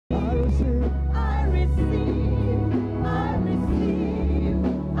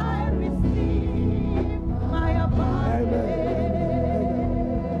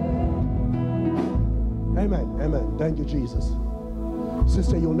Amen. Thank you, Jesus.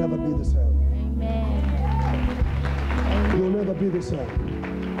 Sister, you'll never be the same. Amen. You'll never be the same.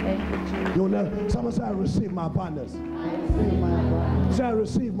 Thank you, Jesus. You'll never. Someone say, I receive my abundance. Say, I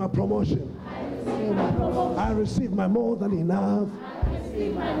receive my promotion. I receive my more than enough.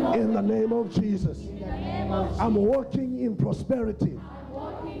 In the name of Jesus. I'm walking in prosperity.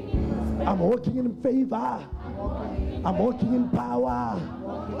 I'm walking in favor. I'm walking in power.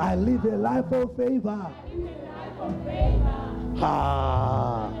 I live a life of favor.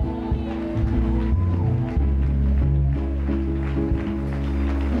 Ah.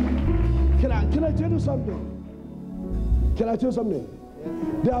 Can I tell you something? Can I tell you something? Yes.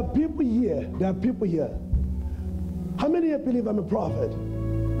 There are people here. There are people here. How many of you believe I'm a prophet?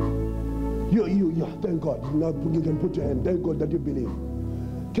 You. Thank God. You can put your hand. Thank God that you believe.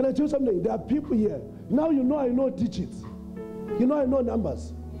 Can I tell you something? There are people here. Now you know I know digits. You know I know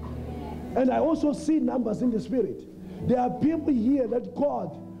numbers. And I also see numbers in the spirit. There are people here that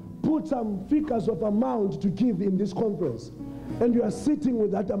God put some figures of amount to give in this conference. And you are sitting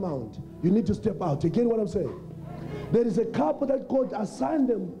with that amount. You need to step out. You get what I'm saying? There is a couple that God assigned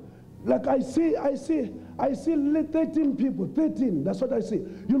them. Like I see 13 people. 13. That's what I see.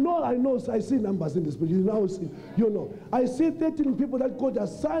 You know, I see numbers in the spirit. You know. I see 13 people that God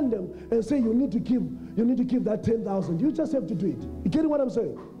assigned them and say you need to give that 10,000. You just have to do it. You get what I'm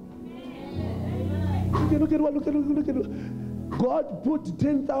saying? Look at what God put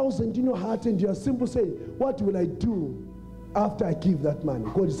 10,000 in your heart and you are simply saying, what will I do after I give that money?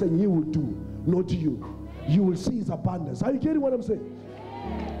 God is saying, He will do, not you. You will see His abundance. Are you getting what I'm saying?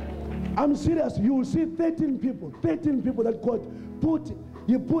 I'm serious. You will see 13 people that God put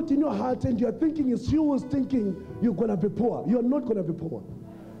in your heart, and you're thinking, you was thinking you're going to be poor. You're not going to be poor.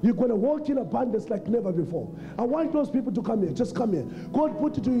 You're going to walk in abundance like never before. I want those people to come here. Just come here. God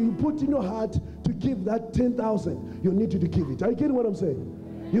put in your heart to give that 10,000. You need to give it. Are you getting what I'm saying?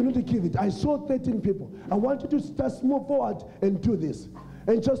 You need to give it. I saw 13 people. I want you to just move forward and do this.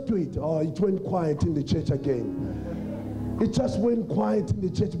 And just do it. Oh, it went quiet in the church again. It just went quiet in the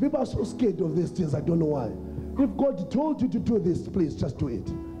church. People are so scared of these things. I don't know why. If God told you to do this, please just do it.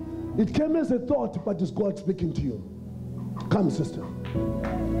 It came as a thought, but it's God speaking to you. Come, sister.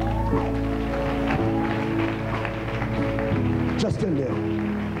 Just stand there.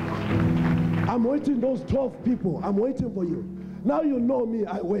 I'm waiting, those 12 people. I'm waiting for you. Now you know me,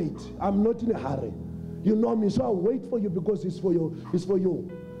 I wait. I'm not in a hurry. You know me, so I'll wait for you because it's for you. It's for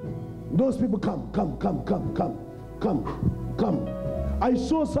you. Those people come. I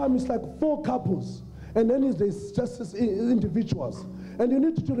saw some, it's like 4 couples. And then there's just individuals. And you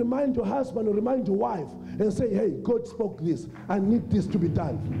need to remind your husband or remind your wife and say, hey, God spoke this. I need this to be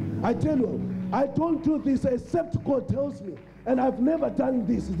done. I tell you, I don't do this except God tells me. And I've never done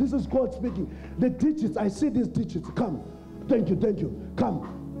this. This is God speaking. The digits, I see these digits. Come. Thank you.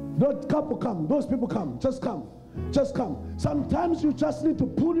 Come. That couple come. Those people come. Just come. Just come. Sometimes you just need to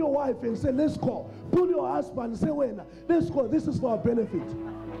pull your wife and say, let's go. Pull your husband and say, wait, let's go. This is for our benefit.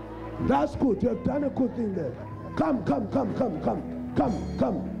 That's good. You have done a good thing there. Come.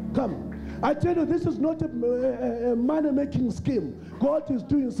 I tell you, this is not a money-making scheme. God is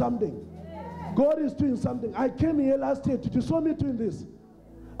doing something. God is doing something. I came here last year to saw me doing this.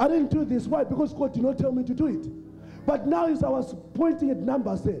 I didn't do this. Why? Because God did not tell me to do it. But now as I was pointing at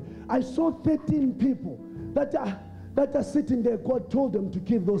numbers there, I saw 13 people that are sitting there. God told them to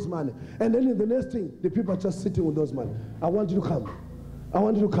give those money. And then in the next thing, the people are just sitting with those money. I want you to come. I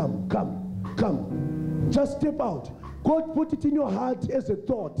want you to come. Come. Just step out. God put it in your heart as a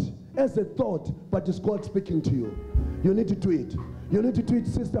thought, but it's God speaking to you. You need to do it. You need to do it,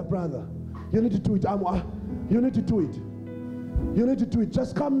 sister, brother. You need to do it. You need to do it. You need to do it.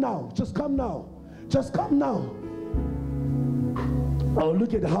 Just come now. Just come now. Just come now. Oh,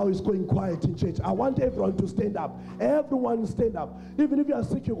 look at how it's going quiet in church. I want everyone to stand up. Everyone stand up. Even if you are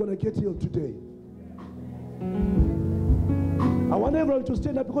sick, you're going to get healed today. I want everyone to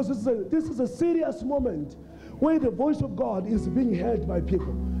stand up because this is a serious moment where the voice of God is being heard by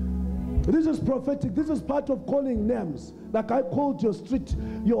people. This is prophetic. This is part of calling names. Like I called your street,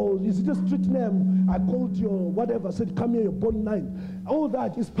 is it a street name? I called your whatever, said come here, you're born 9. All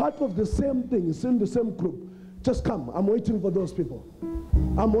that is part of the same thing. It's in the same group. Just come. I'm waiting for those people.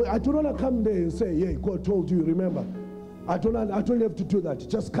 I do not come there and say, yeah, God told you, remember. I don't have to do that.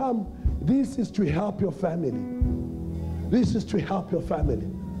 Just come. This is to help your family. This is to help your family.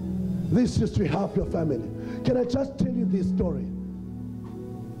 This is to help your family. Can I just tell you this story?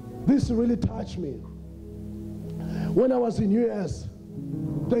 This really touched me. When I was in US,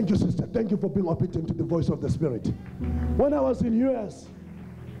 thank you, sister. Thank you for being obedient to the voice of the Spirit. When I was in US,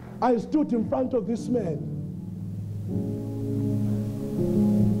 I stood in front of this man.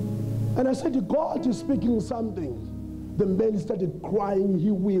 And I said, God is speaking something. The man started crying.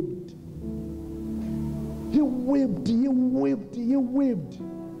 He wept. He wept, he wept, he wept.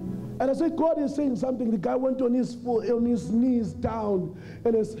 And I said, God is saying something. The guy went on his knees down.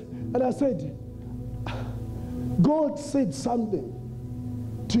 And I said, God said something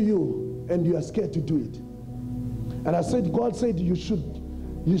to you and you are scared to do it. And I said, God said you should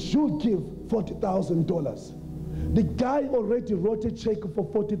give $40,000. The guy already wrote a check for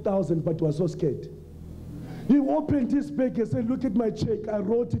 $40,000 but was so scared. He opened his bag and said, look at my check. I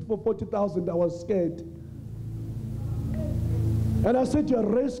wrote it for $40,000. I was scared. And I said, you're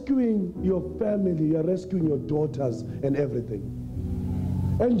rescuing your family. You're rescuing your daughters and everything.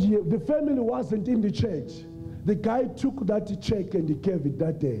 And the family wasn't in the church. The guy took that check and he gave it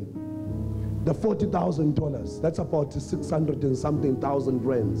that day. The $40,000. That's about 600 and something thousand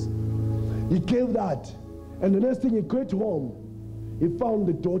rands. He gave that. And the next thing he got home, he found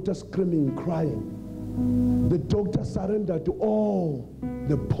the daughter screaming, crying. The doctor surrendered to all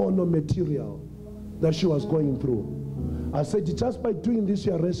the porno material that she was going through. I said, just by doing this,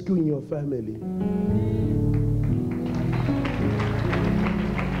 you are rescuing your family.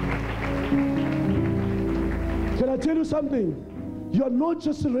 Can I tell you something? You are not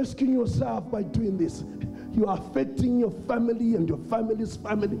just rescuing yourself by doing this. You are affecting your family and your family's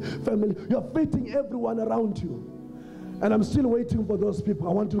family. You are affecting everyone around you. And I'm still waiting for those people.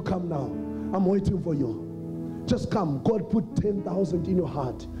 I want you to come now. I'm waiting for you. Just come. God put 10,000 in your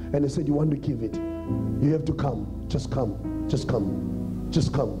heart. And he said, you want to give it. You have to come. Just come. Just come.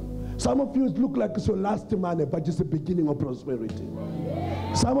 Just come. Some of you, it looks like it's your last money, but it's the beginning of prosperity.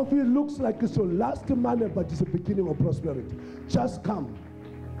 Some of you, it looks like it's your last money, but it's the beginning of prosperity. Just come.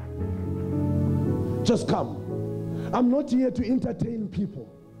 Just come. I'm not here to entertain people.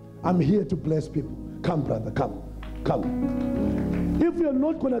 I'm here to bless people. Come, brother, come. Come. If you're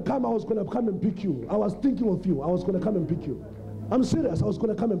not going to come, I was going to come and pick you. I was thinking of you. I was going to come and pick you. I'm serious. I was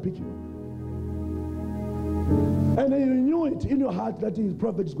going to come and pick you. And then you knew it in your heart that the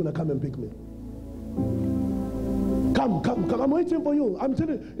prophet is going to come and pick me. Come, come, come. I'm waiting for you. I'm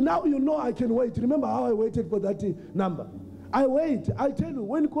telling you. Now you know I can wait. Remember how I waited for that number. I wait. I tell you,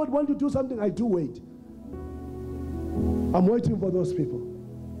 when God wants to do something, I do wait. I'm waiting for those people.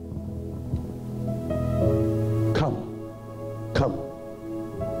 Come. Come.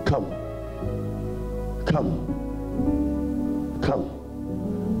 Come. Come. Come.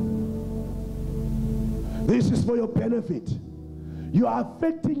 This is for your benefit. You are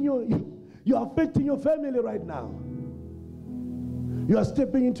affecting your family right now. You are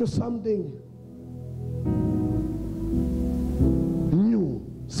stepping into something new,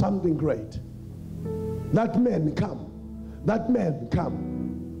 something great. That man, come. That man, come.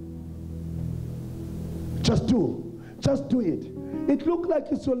 Just do it. It looks like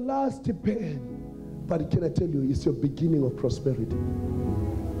it's your last pen, but can I tell you, it's your beginning of prosperity.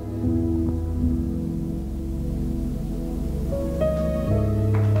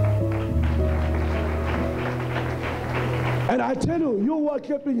 And I tell you, you who are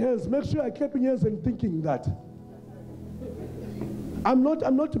clapping hands, make sure you're clapping hands and thinking that. I'm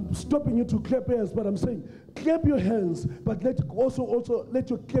not stopping you to clap hands, but I'm saying clap your hands, but let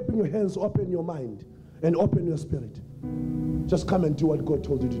your clapping your hands open your mind and open your spirit. Just come and do what God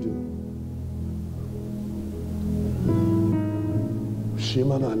told you to do.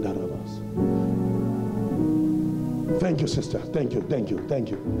 Thank you, sister. Thank you. Thank you. Thank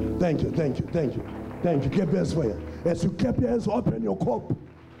you. Thank you. Thank you. Thank you. Thank you. Clap your hands for you. As you clap your hands, open your cup.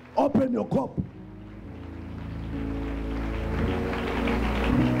 Open your cup.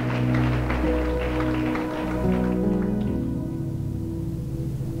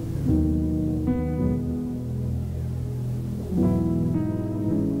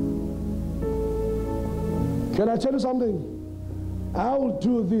 Can I tell you something? I will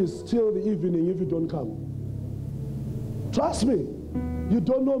do this till the evening if you don't come. Trust me. You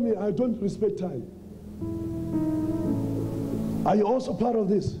don't know me. I don't respect time. Are you also part of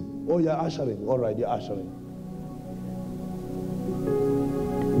this? Oh, you're ushering. All right, you're ushering.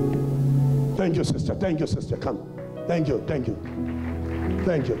 Thank you, sister. Thank you, sister. Come. Thank you. Thank you.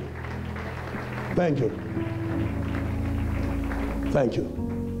 Thank you. Thank you. Thank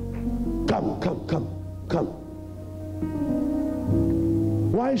you. Come, come, come, come.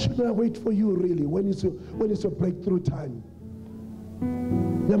 Why should I wait for you really when it's your breakthrough time?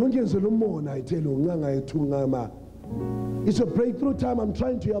 It's a breakthrough time. I'm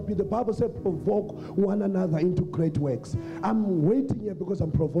trying to help you. The Bible says provoke one another into great works. I'm waiting here because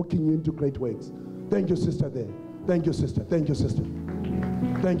I'm provoking you into great works. Thank you, sister there. Thank you, sister. Thank you, sister.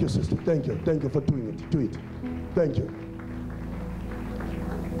 Thank you, sister. Thank you. Thank you for doing it. Do it. Thank you.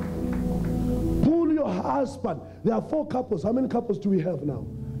 Pull your husband. There are 4 couples. How many couples do we have now?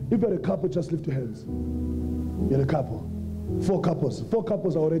 If you're a couple, just lift your hands. You're a couple. 4 couples. 4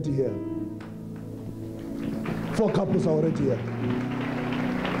 couples are already here. 4 couples are already here.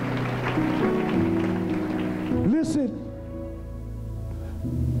 Listen.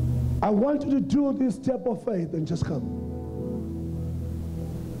 I want you to do this step of faith and just come.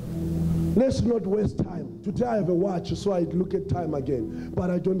 Let's not waste time. Today I have a watch, so I look at time again. But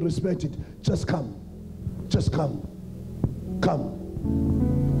I don't respect it. Just come. Just come. Come.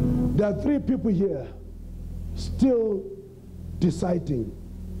 There are 3 people here still deciding.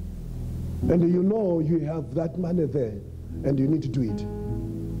 And you know you have that money there and you need to do it.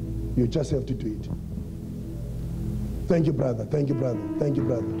 You just have to do it. Thank you, brother. Thank you, brother. Thank you,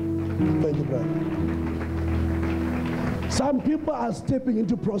 brother. Thank you, brother. Some people are stepping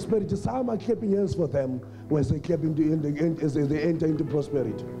into prosperity. Some are clapping hands for them as they as they enter into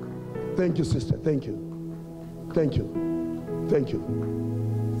prosperity. Thank you, sister. Thank you. Thank you. Thank you.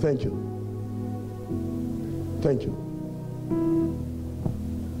 Thank you. Thank you.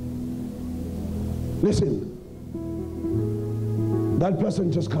 Listen. That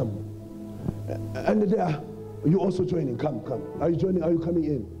person just come. And there, you also joining. Come, come. Are you joining? Are you coming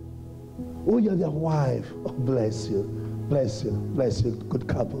in? Oh, you're their wife. Oh, bless you. Bless you. Bless you. Good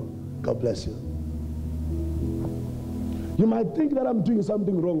couple. God bless you. You might think that I'm doing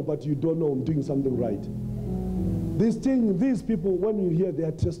something wrong, but you don't know I'm doing something right. These people, when you hear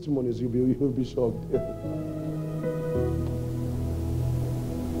their testimonies, you'll be shocked.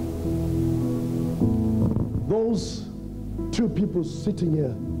 Those 2 people sitting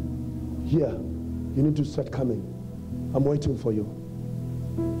here, you need to start coming. I'm waiting for you.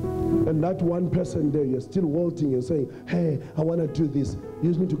 And that one person there, you're still waltzing and saying, hey, I want to do this.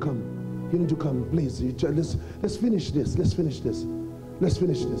 You need to come. You need to come, please. Let's finish this. Let's finish this. Let's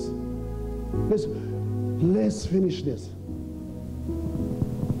finish this. Let's finish this.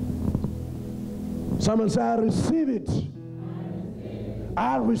 Someone say, I receive it.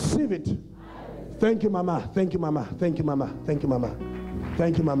 I receive it. Thank you, Mama. Thank you, Mama. Thank you, Mama. Thank you, Mama.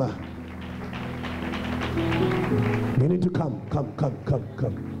 Thank you, Mama. You need to come. Come, come, come,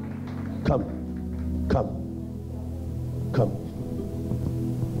 come. Come. Come. Come.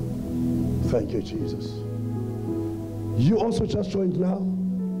 Thank you, Jesus. You also just joined now?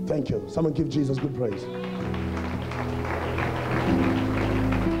 Thank you. Someone give Jesus good praise.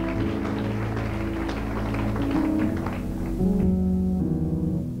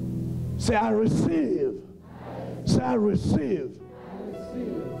 Say, I receive. Say, I receive.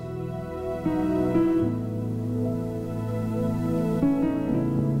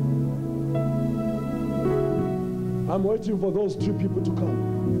 I'm waiting for those 2 people to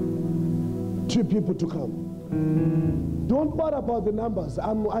come. 2 people to come. Don't worry about the numbers.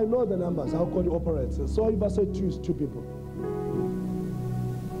 I know the numbers. How God operates. So if I say 2, it's 2 people.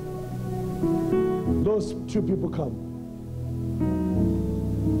 Those 2 people come.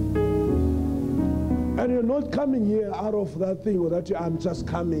 And you're not coming here out of that thing or that I'm just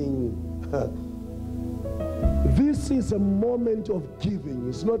coming. This is a moment of giving.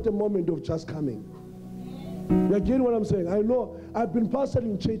 It's not a moment of just coming. You getting what I'm saying? I know I've been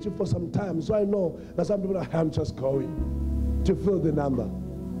pastoring church for some time, so I know that some people are, I'm just going to fill the number.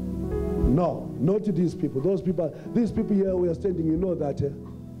 No, not to these people. These people here we are standing, you know that.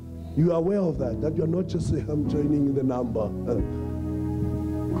 You are aware of that you're not just saying, I'm joining the number.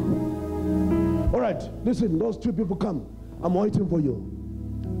 All right, listen, those 2 people come. I'm waiting for you.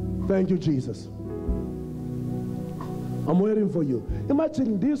 Thank you, Jesus. I'm waiting for you.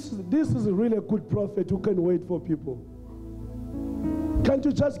 Imagine this is really a good prophet who can wait for people. Can't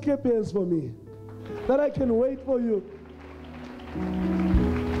you just clap hands for me? That I can wait for you.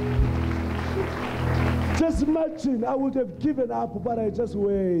 Just imagine, I would have given up, but I just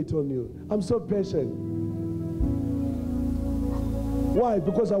wait on you. I'm so patient. Why?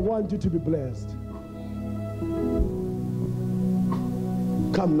 Because I want you to be blessed.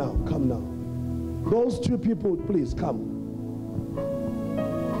 Come now, come now. Those 2 people, please come.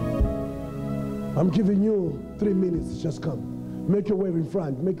 I'm giving you 3 minutes, just come. Make your way in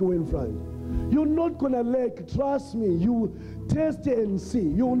front, make your way in front. You're not gonna lack, trust me. You test it and see.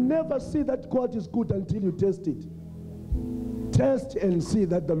 You'll never see that God is good until you test it. Test and see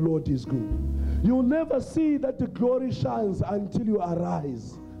that the Lord is good. You'll never see that the glory shines until you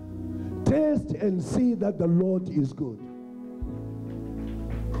arise. Test and see that the Lord is good.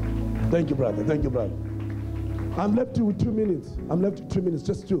 Thank you, brother. Thank you, brother. I'm left with 2 minutes. I'm left with 2 minutes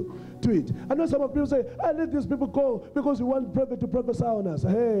just to it. I know some of people say, I let these people go because we want prophet to prophesy on us.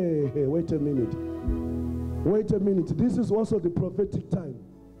 Hey, wait a minute. Wait a minute. This is also the prophetic time.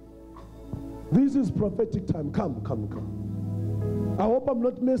 This is prophetic time. Come. I hope I'm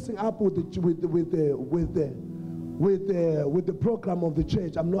not messing up with the program of the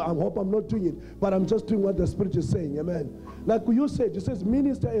church. I hope I'm not doing it, but I'm just doing what the Spirit is saying. Amen. Like you said, it says,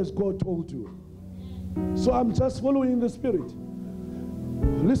 minister as God told you. So I'm just following the Spirit.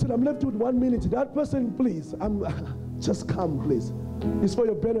 Listen, I'm left with 1 minute. That person, please, just come, please. It's for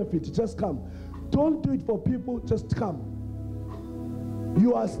your benefit. Just come. Don't do it for people. Just come.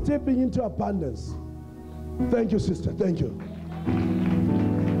 You are stepping into abundance. Thank you, sister. Thank you.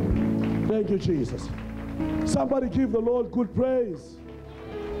 Thank you, Jesus. Somebody give the Lord good praise.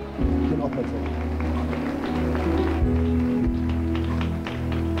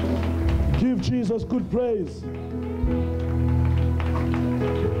 Give Jesus good praise.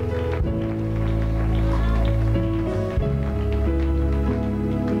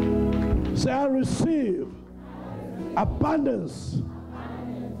 Say, I receive abundance.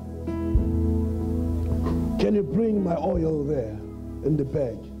 Can you bring my oil there in the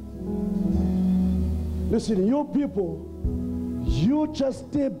bag? Listen, you people, you just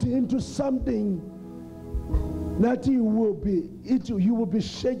stepped into something that you will be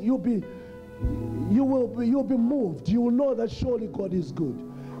shaken, you'll be moved. You will know that surely God is good.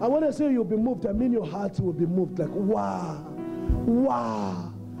 And when I say you'll be moved, I mean your heart will be moved, like wow.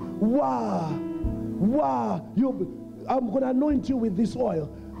 I'm going to anoint you with this oil.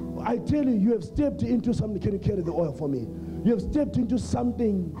 I tell you, you have stepped into something. Can you carry the oil for me? You have stepped into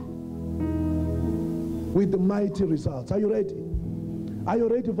something with the mighty results. Are you ready? Are you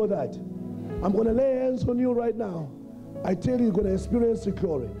ready for that? I'm going to lay hands on you right now. I tell you, you're going to experience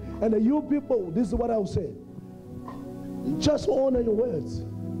victory. And you people, this is what I'll say. Just honor your words.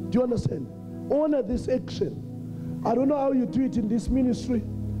 Do you understand? Honor this action. I don't know how you do it in this ministry.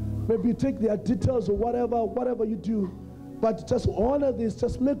 Maybe you take their details or whatever you do. But just honor this.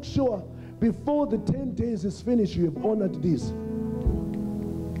 Just make sure before the 10 days is finished, you have honored this.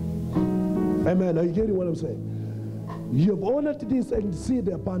 Amen. Are you getting what I'm saying? You have honored this and see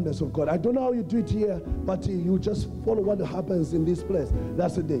the abundance of God. I don't know how you do it here, but you just follow what happens in this place.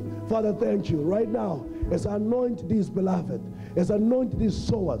 That's the day. Father, thank you. Right now, as I anoint these beloved, as I anoint these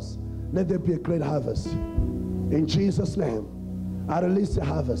sowers, let there be a great harvest. In Jesus' name, I release the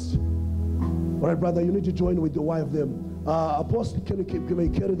harvest. All right, brother, you need to join with the wife there. Apostle, can you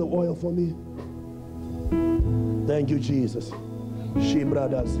carry the oil for me? Thank you, Jesus.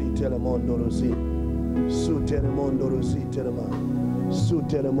 Shimbrada si telemondoro si. Su telemondoro si telema. Su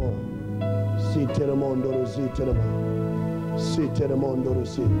telemo. Si telemondoro si telema. Si telemondoro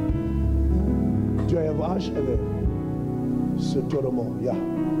si. Do I have Asha there? Su telemo, yeah.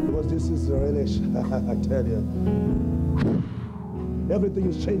 Because this is a relation. I tell you. Everything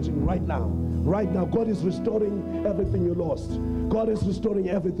is changing right now. Right now, God is restoring everything you lost. God is restoring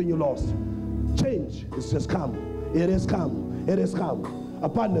everything you lost. Change is just come. It is come. It is come.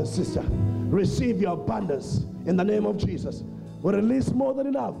 Abundance, sister. Receive your abundance in the name of Jesus. We release more than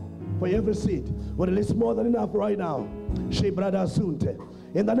enough for every seed. We release more than enough right now. She brada sunte.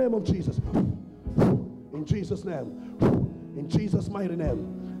 In the name of Jesus. In Jesus' name. In Jesus' mighty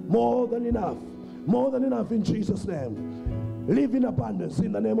name. More than enough. More than enough in Jesus' name. Live in abundance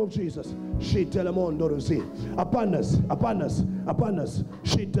in the name of Jesus. She telemondorosi. Abundance, abundance, abundance.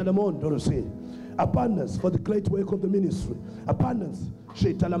 She telemondorosi. Abundance for the great work of the ministry. Abundance.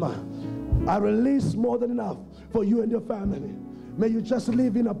 She telema. I release more than enough for you and your family. May you just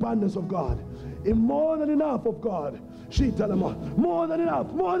live in abundance of God. In more than enough of God. She telema. More than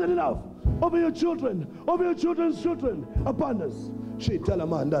enough. More than enough. Over your children. Over your children's children. Abundance. She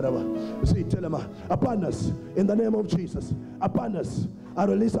telema. She telema. Abundance in the name of Jesus. Abundance. I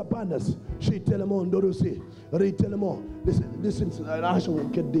release abundance. She telemo. Ndorosi. Retelemo. Listen.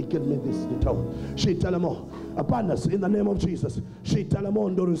 Get me this. The towel. She telemo. Abundance in the name of Jesus. She telemo.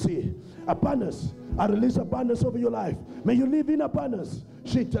 Ndorosi. Abundance. I release abundance over your life. May you live in abundance.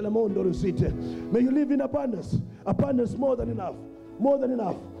 She telemo. Ndorosi. May you live in abundance. Abundance more than enough. More than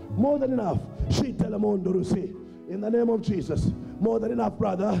enough. More than enough. She telemo. Ndorosi. In the name of Jesus. More than enough,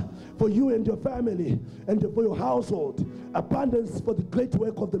 brother, for you and your family and for your household. Abundance for the great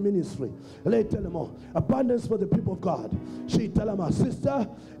work of the ministry. Abundance for the people of God. She tell him, sister,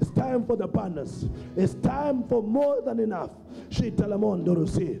 it's time for the abundance. It's time for more than enough. She tell him,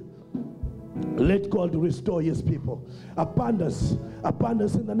 Let God restore his people. Abundance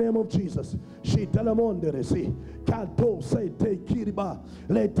in the name of Jesus. She telemonderesi. Canto say take kiriba.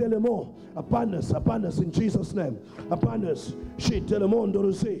 Let telemo. Abundance in Jesus' name. Abundance. She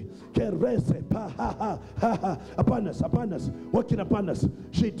telemonderesi. Kerese pa ha ha. Abundance. Working abundance.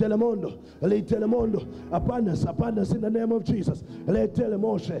 She telemondo. Let telemondo. Abundance in the name of Jesus. Let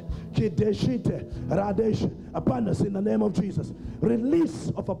telemoshe. Kideshite. Radesh. Abundance in the name of Jesus.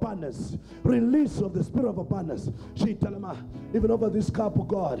 Release of abundance. Release of the spirit of abundance. She tell him, even over this cup of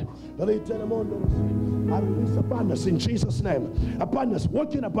God, I release abundance in Jesus' name. Abundance,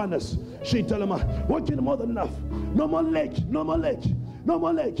 working abundance. She tell him, working more than enough. No more lack in the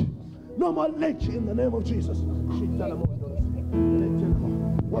name of Jesus. She tell him,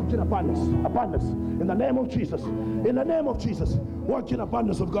 working abundance in the name of Jesus. In the name of Jesus, working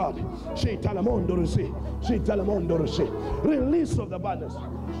abundance of God. She tell him, release of the abundance.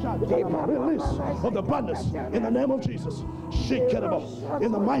 Release of the abundance in the name of Jesus.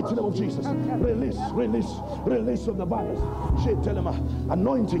 In the mighty name of Jesus. Release of the abundance.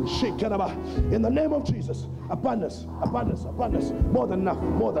 Anointing. In the name of Jesus. Abundance. More than enough.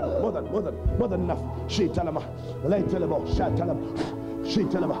 More than enough. She tell him,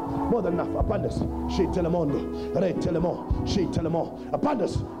 more than enough. Abundance. She tell him,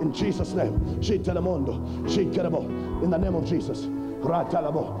 abundance in Jesus' name. She tell him, in the name of Jesus.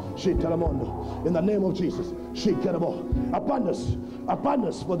 In the name of Jesus.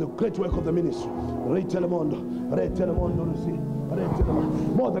 Abundance for the great work of the ministry.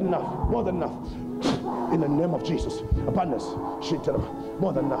 More than enough. In the name of Jesus. Abundance.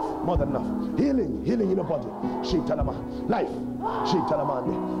 More than enough. Healing in your body. Life.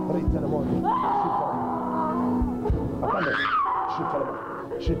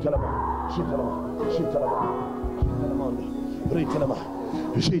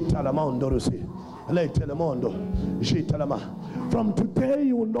 From today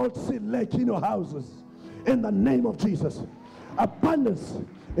you will not see lack in your houses. In the name of Jesus. Abundance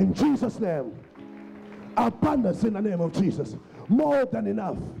in Jesus' name. Abundance in the name of Jesus. More than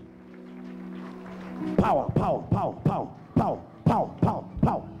enough. Power.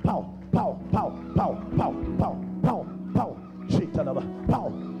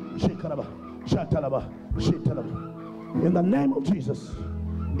 In the name of Jesus.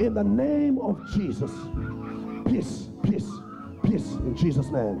 In the name of Jesus. Peace. In Jesus'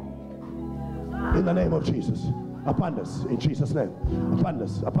 name. In the name of Jesus. Abundance in Jesus' name.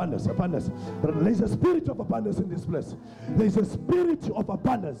 Abundance. There's a spirit of abundance in this place. There's a spirit of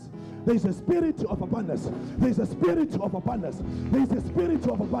abundance. There's a spirit of abundance. There's a spirit of abundance. There's a spirit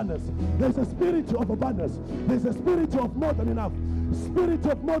of abundance. There's a spirit of abundance. There's a spirit of more than enough. Spirit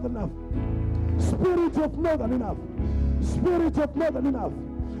of more than enough. Spirit of more than enough. Spirit of more than enough.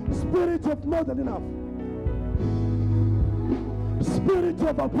 Spirit of more than enough. Spirit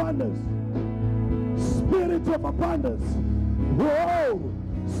of abundance. Spirit of abundance. Whoa!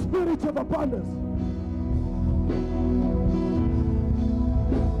 Spirit of abundance.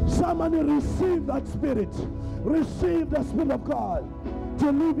 Somebody receive that spirit. Receive the spirit of God.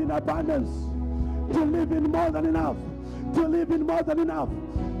 To live in abundance. To live in more than enough. To live in more than enough.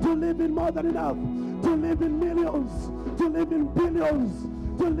 To live in more than enough. To live in millions. To live in billions.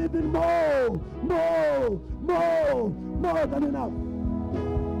 To live in more than enough.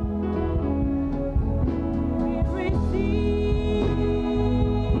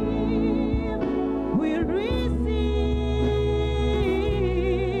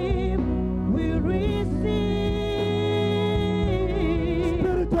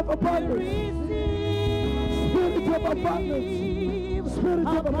 Abundance. Spirit of abundance. Spirit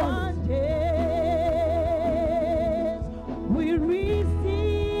of abundance. We receive.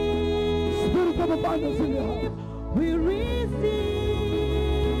 Spirit of abundance in your heart. We receive.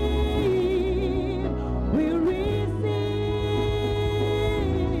 We receive.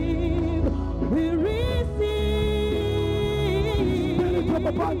 We receive. Spirit of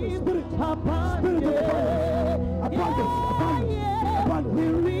abundance. Spirit of abundance. Abundance. We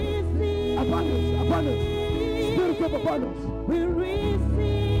receive abundance. Spirit of abundance. We receive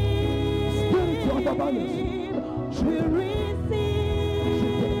spirit of abundance. We receive.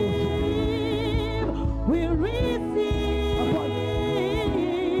 We receive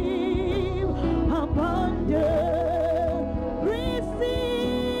abundance.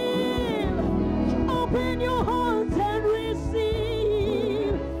 Receive. Open your hearts and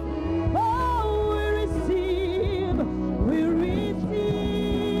receive. Oh, we receive. We receive.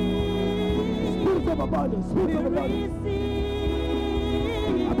 Spirit of abundance. Spirit of abundance.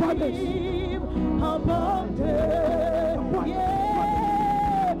 Abundance. Abundance.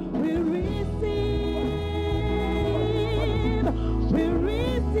 Yeah. We receive.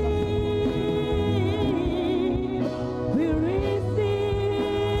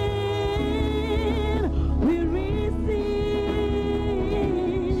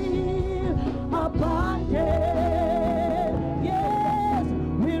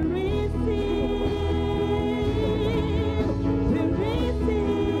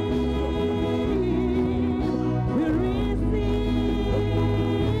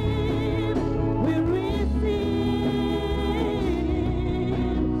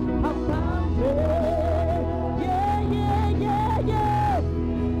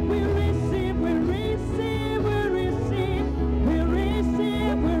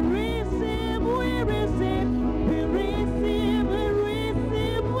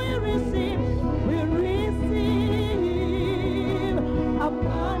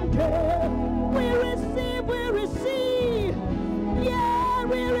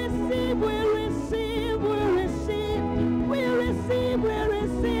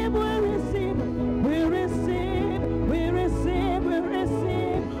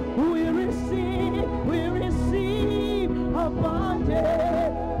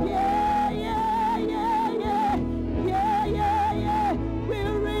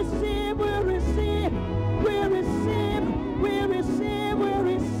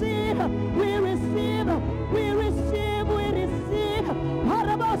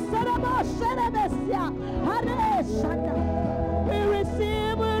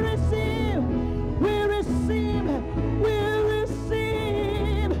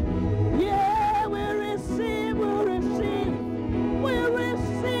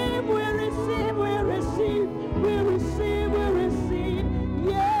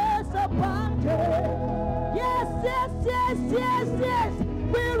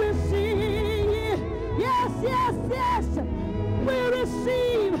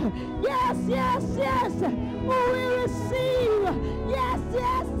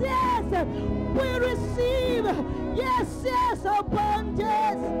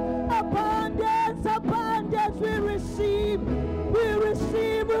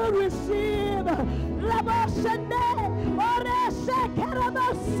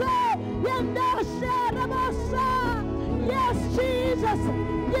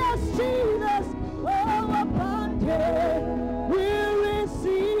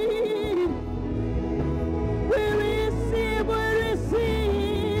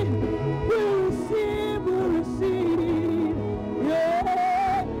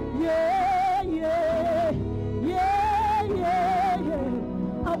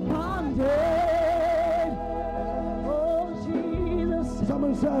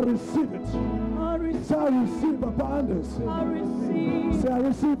 receive it. Say, I receive abundance. Say, I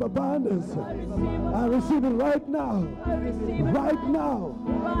receive abundance. I receive it right now. Right now.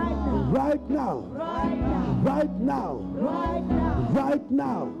 Right now. Right now. Right now. Right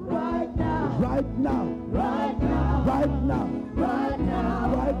now. Right now. Right now. Right now. Right now. Right now.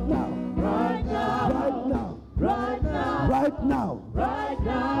 Right now. Right now. Right now. Right now. Right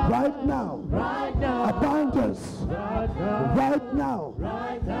now. Right now. Right now. Abundance. Right now. Right now.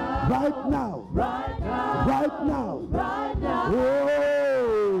 Right now. Right now. Right now. Right now.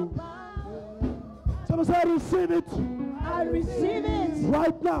 Oh. Someone say, I receive it. I receive it.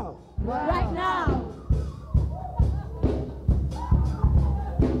 Right now. Right now.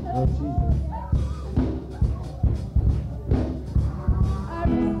 Oh, Jesus.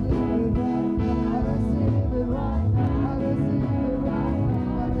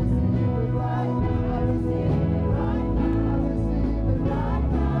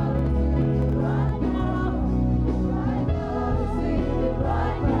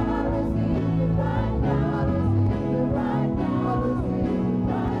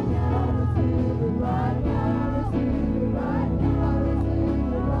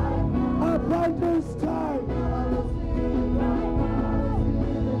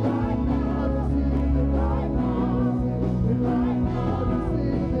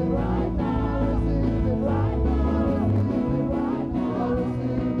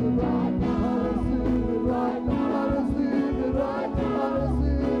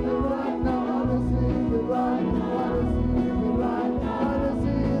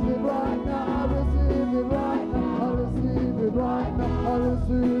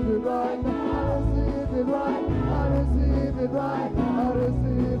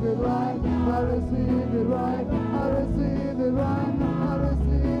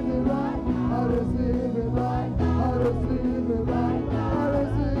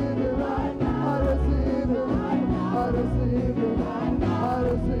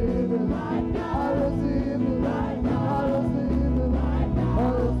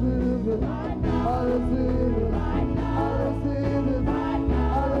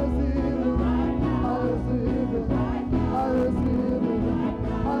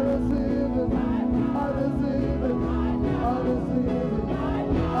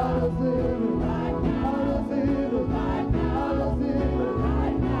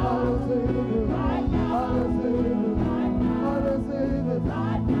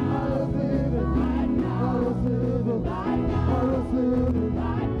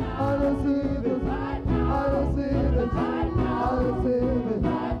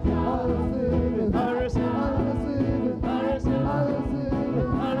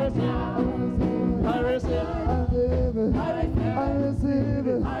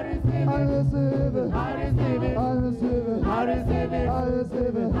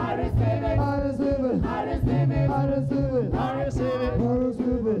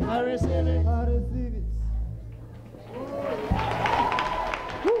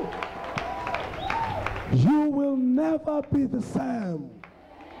 You will never be the same.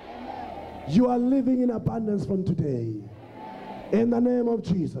 You are living in abundance from today. In the name of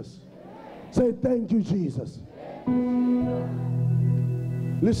Jesus. Say, thank you, Jesus.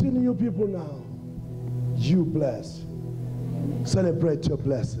 Listen to you people now. You bless. Celebrate your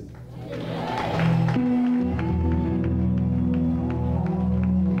blessing.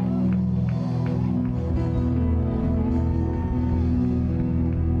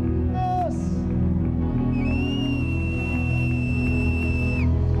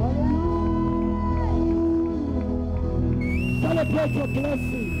 Celebrate your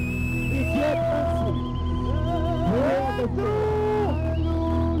blessing. It's your blessing. Breakthrough.